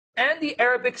and the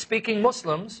Arabic-speaking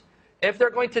Muslims if they're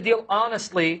going to deal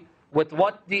honestly with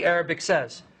what the Arabic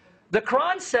says. The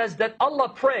Quran says that Allah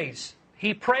prays.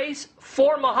 He prays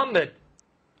for Muhammad,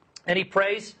 and He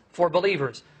prays for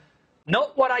believers.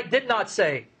 Note what I did not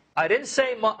say. I didn't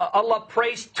say Allah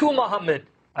prays to Muhammad.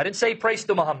 I didn't say He prays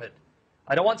to Muhammad.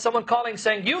 I don't want someone calling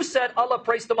saying, you said Allah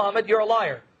prays to Muhammad, you're a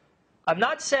liar. I'm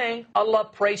not saying Allah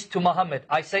prays to Muhammad.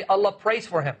 I say Allah prays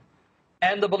for him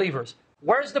and the believers.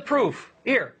 Where's the proof?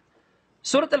 Here.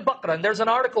 Surah Al-Baqarah, and there's an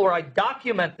article where I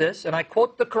document this, and I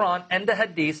quote the Quran and the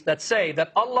Hadith that say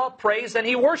that Allah prays and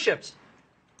He worships.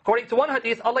 According to one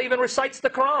Hadith, Allah even recites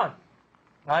the Quran,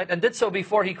 right? And did so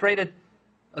before He created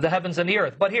the heavens and the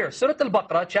earth. But here, Surah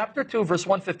Al-Baqarah, chapter 2, verse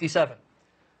 157.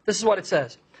 This is what it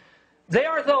says. They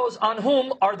are those on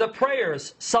whom are the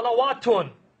prayers,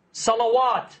 salawatun,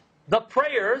 salawat, the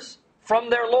prayers from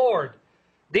their Lord.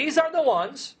 These are the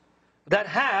ones that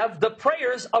have the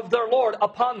prayers of their Lord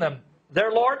upon them.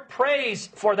 Their Lord prays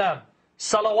for them,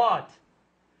 salawat,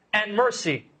 and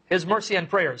mercy, His mercy and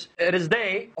prayers. It is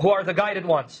they who are the guided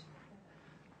ones.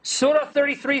 Surah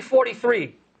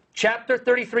 33:43, chapter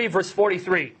 33, verse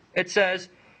 43. It says,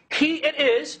 He it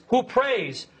is who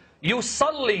prays,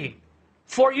 yusalli,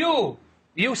 for you.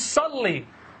 Yusalli.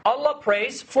 Allah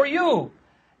prays for you.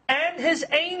 And His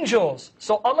angels.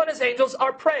 So Allah and His angels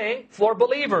are praying for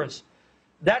believers.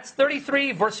 That's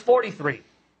 33, verse 43.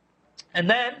 And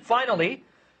then, finally,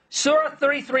 Surah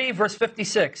 33, verse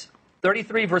 56.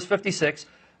 33, verse 56.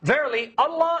 Verily,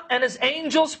 Allah and His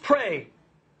angels pray.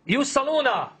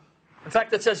 Yusaluna. In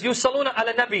fact, it says, Yusaluna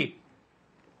ala nabi.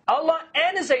 Allah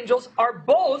and His angels are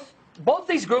both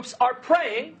these groups are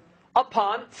praying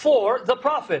for the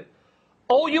Prophet.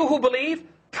 O you who believe,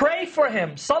 pray for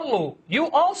him. Sallu. You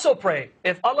also pray.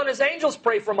 If Allah and His angels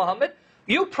pray for Muhammad,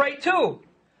 you pray too.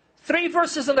 3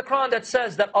 verses in the Quran that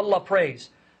says that Allah prays.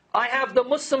 I have the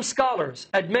Muslim scholars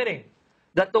admitting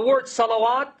that the word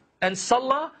salawat and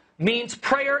salah means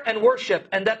prayer and worship,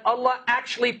 and that Allah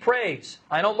actually prays.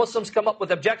 I know Muslims come up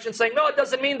with objections saying, no, it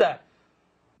doesn't mean that.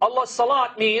 Allah's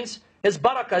salat means His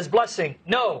barakah, His blessing.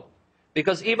 No,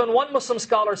 because even one Muslim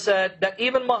scholar said that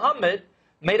even Muhammad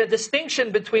made a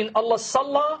distinction between Allah's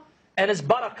salah and His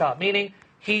barakah, meaning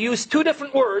he used 2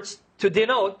 different words to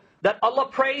denote that Allah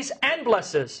prays and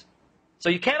blesses. So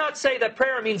you cannot say that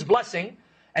prayer means blessing,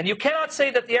 and you cannot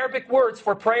say that the Arabic words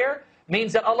for prayer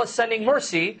means that Allah is sending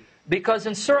mercy, because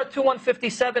in Surah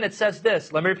 2:157 it says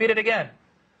this. Let me repeat it again.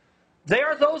 They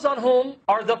are those on whom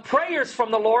are the prayers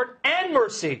from the Lord and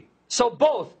mercy. So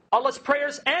both Allah's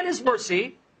prayers and His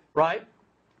mercy, right,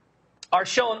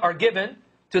 are given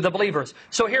to the believers.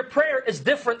 So here prayer is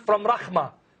different from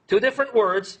rahmah. 2 different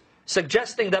words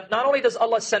suggesting that not only does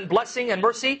Allah send blessing and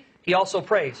mercy, He also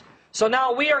prays. So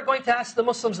now we are going to ask the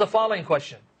Muslims the following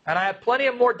question. And I have plenty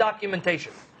of more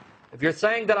documentation. If you're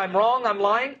saying that I'm wrong, I'm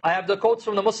lying, I have the quotes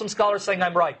from the Muslim scholars saying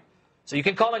I'm right. So you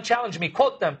can call and challenge me,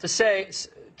 quote them to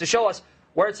show us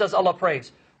where it says Allah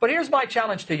prays. But here's my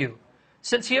challenge to you.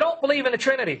 Since you don't believe in the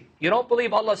Trinity, you don't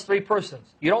believe Allah is 3 persons,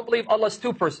 you don't believe Allah is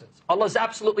 2 persons, Allah is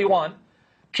absolutely one,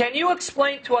 can you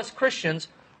explain to us Christians,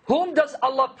 whom does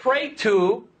Allah pray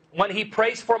to when He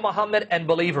prays for Muhammad and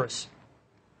believers?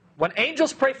 When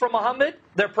angels pray for Muhammad,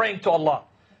 they're praying to Allah.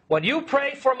 When you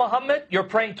pray for Muhammad, you're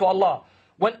praying to Allah.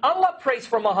 When Allah prays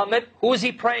for Muhammad, who is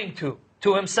He praying to?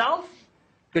 To Himself?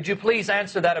 Could you please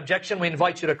answer that objection? We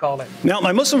invite you to call in. Now,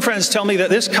 my Muslim friends tell me that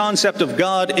this concept of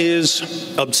God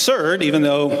is absurd, even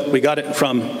though we got it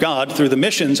from God through the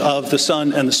missions of the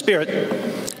Son and the Spirit.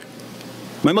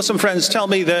 My Muslim friends tell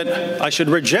me that I should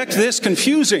reject this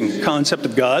confusing concept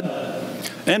of God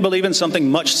and believe in something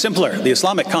much simpler, the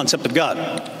Islamic concept of God.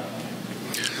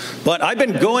 But I've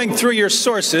been going through your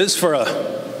sources for a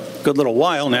good little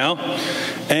while now,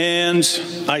 and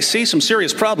I see some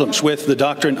serious problems with the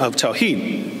doctrine of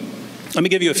Tawheed. Let me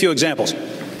give you a few examples.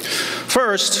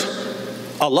 First,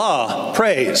 Allah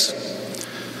prays.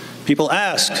 People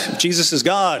ask, if Jesus is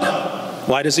God,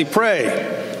 why does He pray?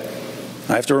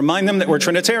 I have to remind them that we're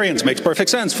Trinitarians. It makes perfect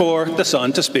sense for the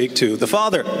Son to speak to the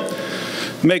Father.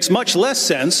 It makes much less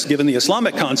sense, given the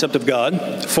Islamic concept of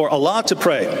God, for Allah to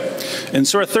pray. In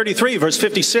Surah 33, verse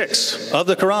 56 of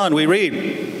the Quran, we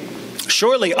read,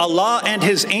 Surely Allah and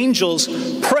His angels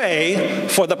pray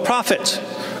for the Prophet.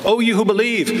 O you who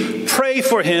believe, pray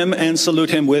for him and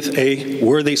salute him with a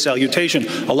worthy salutation.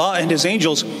 Allah and His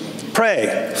angels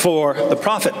pray for the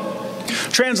Prophet.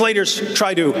 Translators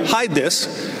try to hide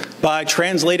this by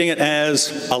translating it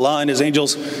as Allah and His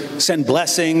angels send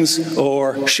blessings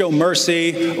or show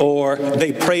mercy or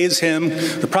they praise Him.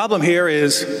 The problem here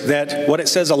is that what it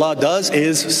says Allah does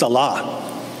is salah.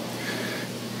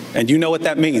 And you know what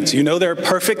that means. You know there are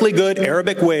perfectly good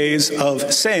Arabic ways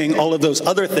of saying all of those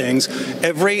other things.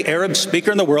 Every Arab speaker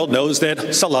in the world knows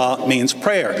that salah means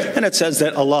prayer. And it says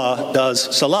that Allah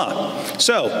does salah.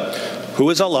 So, who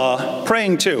is Allah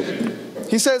praying to?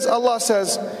 He says, Allah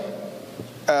says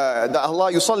that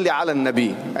Allah yusalli ala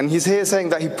nabi. And he's here saying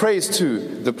that he prays to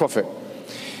the Prophet.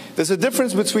 There's a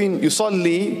difference between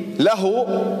yusalli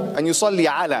lahu and yusalli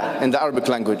ala in the Arabic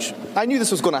language. I knew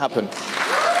this was going to happen.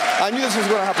 I knew this was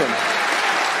going to happen.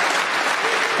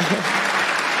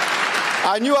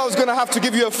 I knew I was going to have to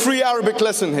give you a free Arabic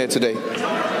lesson here today.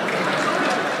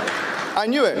 I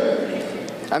knew it.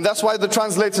 And that's why the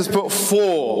translators put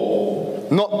for,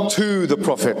 not to the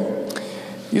Prophet.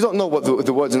 You don't know what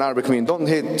the words in Arabic mean. Don't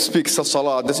speak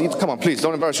salah. Come on, please,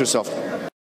 don't embarrass yourself.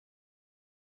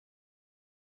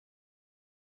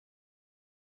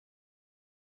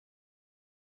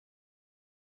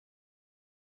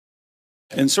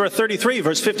 In Surah 33,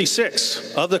 verse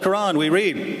 56 of the Quran, we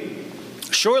read,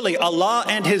 surely Allah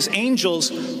and His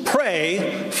angels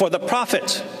pray for the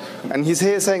Prophet. And he's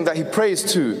here saying that he prays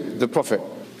to the Prophet.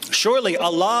 Surely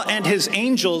Allah and His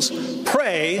angels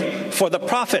pray for the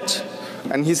Prophet.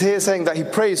 And he's here saying that he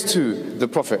prays to the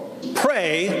Prophet.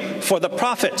 Pray for the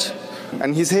Prophet.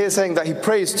 And he's here saying that he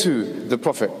prays to the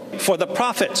Prophet. For the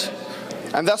Prophet.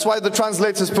 And that's why the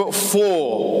translators put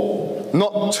for,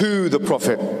 not to the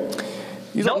Prophet.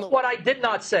 Note what I did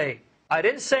not say. I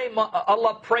didn't say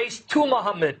Allah prays to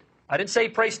Muhammad. I didn't say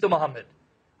prays to Muhammad.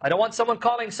 I don't want someone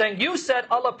calling saying, you said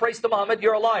Allah prays to Muhammad,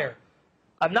 you're a liar.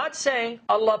 I'm not saying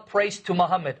Allah prays to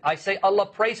Muhammad. I say Allah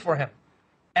prays for him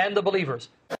and the believers.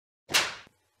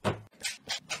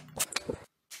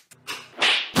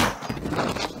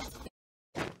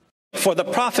 For the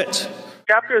Prophet.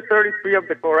 Chapter 33 of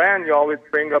the Quran, you always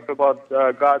bring up about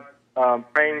God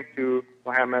praying to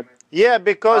Muhammad. Yeah,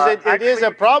 because it is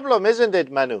a problem, isn't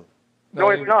it, Manu? No,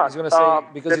 it's not. He's going to say,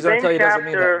 because he's going to tell you it doesn't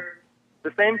mean that.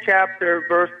 The same chapter,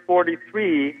 verse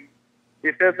 43,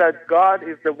 it says that God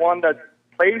is the one that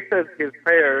places His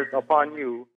prayers upon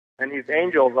you and His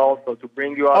angels also to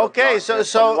bring you out. Okay, so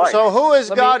who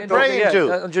is God praying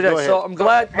to? So I'm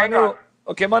glad, Manu.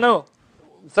 Okay, Manu,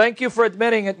 thank you for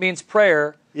admitting it means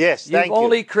prayer. Yes, thank you. You've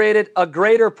only created a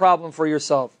greater problem for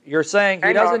yourself. You're saying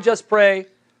He doesn't just pray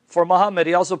for Muhammad,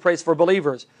 He also prays for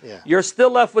believers. Yeah. You're still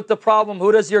left with the problem,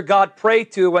 who does your God pray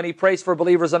to when He prays for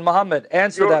believers and Muhammad?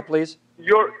 Answer that, please.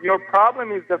 Your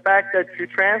problem is the fact that you're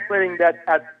translating that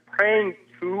as praying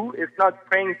to. It's not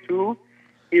praying to.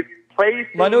 It's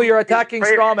placing. Manu, you're attacking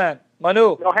straw man.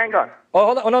 Manu. No, hang on. Oh,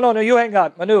 hold on. Oh, no, you hang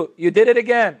on. Manu, you did it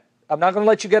again. I'm not going to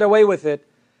let you get away with it.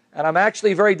 And I'm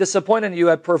actually very disappointed in you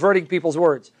at perverting people's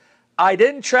words. I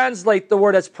didn't translate the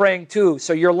word as praying to,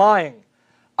 so you're lying.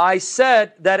 I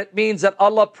said that it means that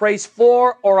Allah prays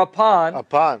for or upon.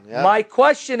 Upon, yeah. My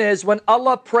question is, when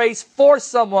Allah prays for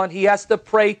someone, He has to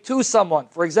pray to someone.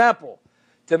 For example,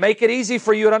 to make it easy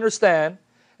for you to understand,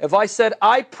 if I said,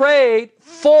 I prayed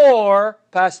for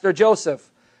Pastor Joseph,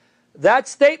 that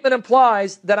statement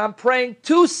implies that I'm praying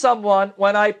to someone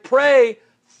when I pray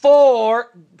for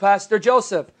Pastor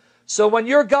Joseph. So when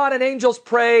your God and angels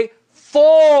pray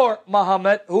for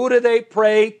Muhammad, who do they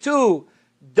pray to?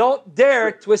 Don't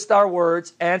dare twist our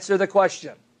words. Answer the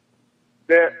question.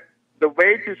 The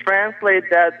way to translate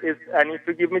that is, and if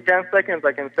you give me 10 seconds,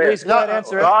 I can say Please, go ahead,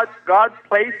 answer it. God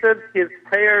places His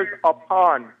prayers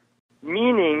upon,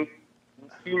 meaning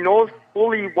He knows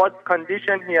fully what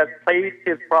condition He has placed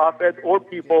His prophet or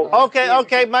people.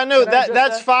 Okay, Manu,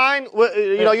 that's fine.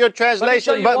 You know your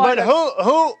translation, but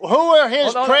who are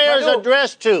His prayers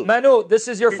addressed to? Manu, this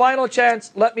is your final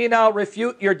chance. Let me now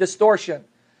refute your distortion.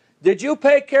 Did you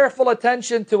pay careful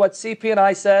attention to what CP and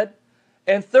I said?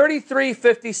 In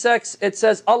 33:56, it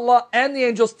says Allah and the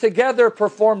angels together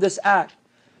perform this act.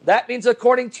 That means,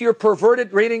 according to your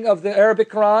perverted reading of the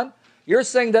Arabic Quran, you're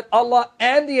saying that Allah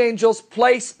and the angels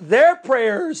place their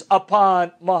prayers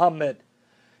upon Muhammad.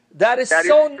 That's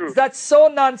so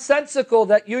nonsensical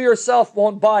that you yourself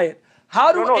won't buy it.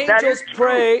 How do angels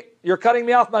pray? You're cutting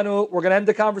me off, Manu. We're going to end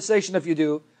the conversation if you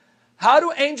do. How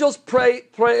do angels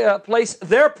place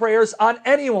their prayers on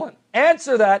anyone?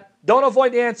 Answer that. Don't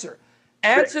avoid the answer.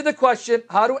 Answer the question,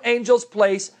 how do angels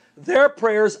place their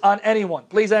prayers on anyone?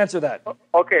 Please answer that.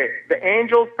 Okay, the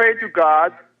angels pray to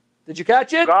God. Did you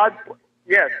catch it?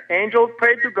 Yes, angels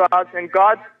pray to God, and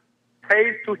God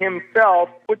prays to Himself,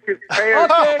 puts His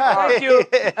prayers Okay, thank you.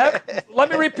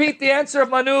 Let me repeat the answer of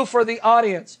Manu for the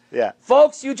audience. Yeah.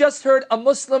 Folks, you just heard a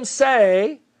Muslim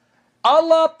say,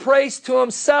 Allah prays to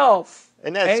Himself.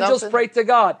 Angels pray to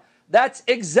God. That's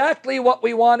exactly what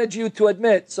we wanted you to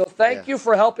admit. So thank you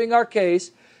for helping our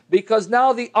case, Because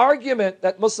now the argument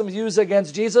that Muslims use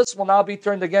against Jesus will now be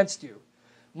turned against you.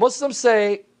 Muslims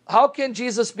say, how can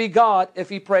Jesus be God if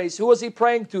he prays? Who is he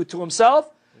praying to? To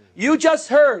himself? You just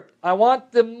heard. I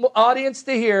want the audience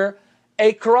to hear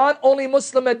a Quran-only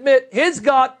Muslim admit his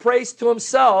God prays to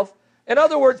himself. In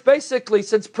other words, basically,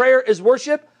 since prayer is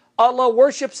worship, Allah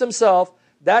worships himself.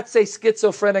 That's a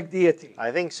schizophrenic deity.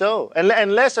 I think so.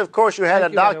 Unless, of course, you had a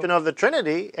doctrine of the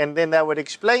Trinity, and then that would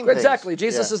explain things. Exactly.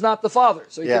 Jesus is not the Father.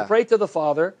 So you can pray to the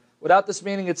Father without this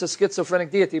meaning it's a schizophrenic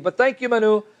deity. But thank you,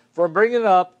 Manu, for bringing it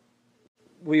up.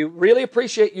 We really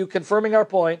appreciate you confirming our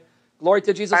point. Glory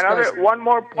to Jesus Christ. One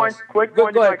more point, quick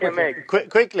point if I can make.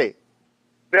 Quickly.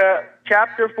 The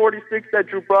chapter 46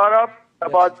 that you brought up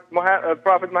about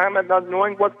Prophet Muhammad not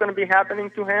knowing what's going to be happening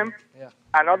to him. Yeah.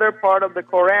 Another part of the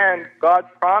Quran, God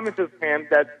promises him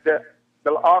that the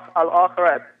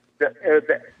al-akhirat,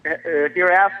 the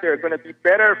hereafter, are going to be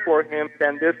better for him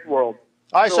than this world.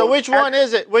 All right, so which one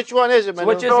is it? Which one is it, Manu?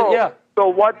 Which is it, yeah. So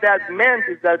what that meant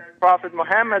is that Prophet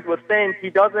Muhammad was saying he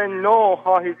doesn't know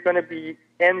how he's going to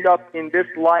end up in this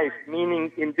life,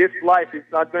 meaning in this life he's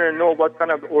not going to know what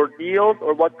kind of ordeals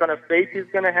or what kind of fate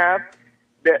he's going to have.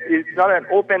 It's not an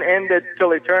open-ended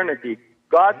till eternity.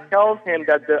 God tells him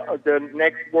that the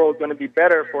next world is going to be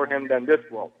better for him than this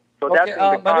world. So that's in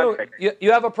the context. Manu,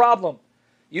 you have a problem.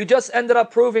 You just ended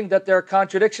up proving that there are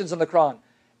contradictions in the Quran.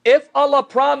 If Allah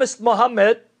promised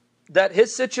Muhammad that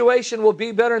his situation will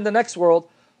be better in the next world,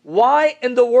 why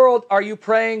in the world are you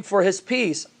praying for his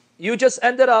peace? You just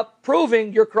ended up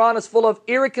proving your Quran is full of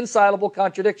irreconcilable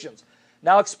contradictions.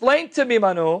 Now explain to me,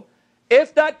 Manu,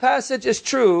 if that passage is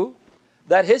true,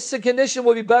 that his condition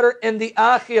will be better in the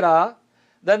akhirah,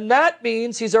 then that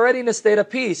means he's already in a state of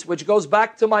peace, which goes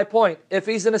back to my point. If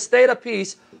he's in a state of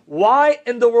peace, why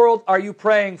in the world are you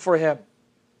praying for him?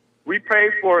 We pray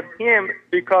for him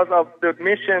because of the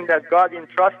mission that God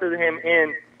entrusted him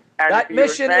in. And that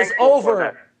mission is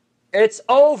over. It's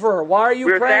over. Why are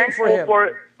you praying for him?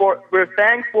 We're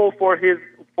thankful for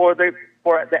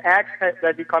the acts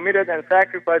that he committed and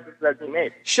sacrifices that he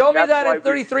made. Show me that in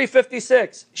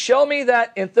 3356. Show me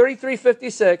that in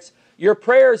 3356. Your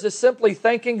prayers is simply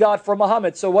thanking God for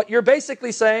Muhammad. So what you're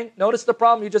basically saying, notice the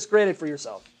problem you just created for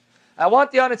yourself. I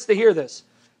want the audience to hear this.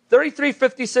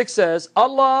 3356 says,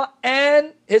 Allah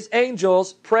and His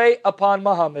angels pray upon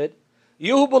Muhammad.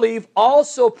 You who believe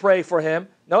also pray for him.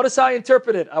 Notice how I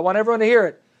interpret it. I want everyone to hear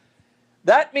it.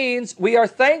 That means we are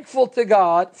thankful to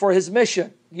God for His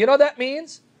mission. You know what that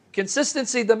means?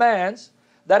 Consistency demands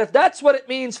that if that's what it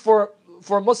means for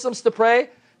Muslims to pray,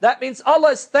 that means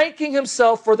Allah is thanking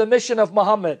Himself for the mission of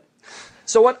Muhammad.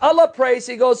 So when Allah prays,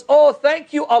 He goes, oh,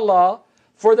 thank you, Allah,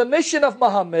 for the mission of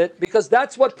Muhammad, because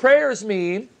that's what prayers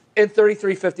mean in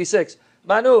 3356.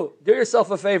 Manu, do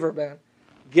yourself a favor, man.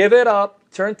 Give it up.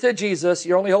 Turn to Jesus,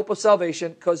 your only hope of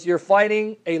salvation, because you're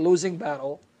fighting a losing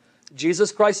battle.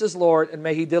 Jesus Christ is Lord, and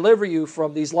may He deliver you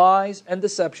from these lies and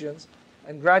deceptions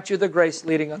and grant you the grace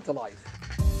leading unto life.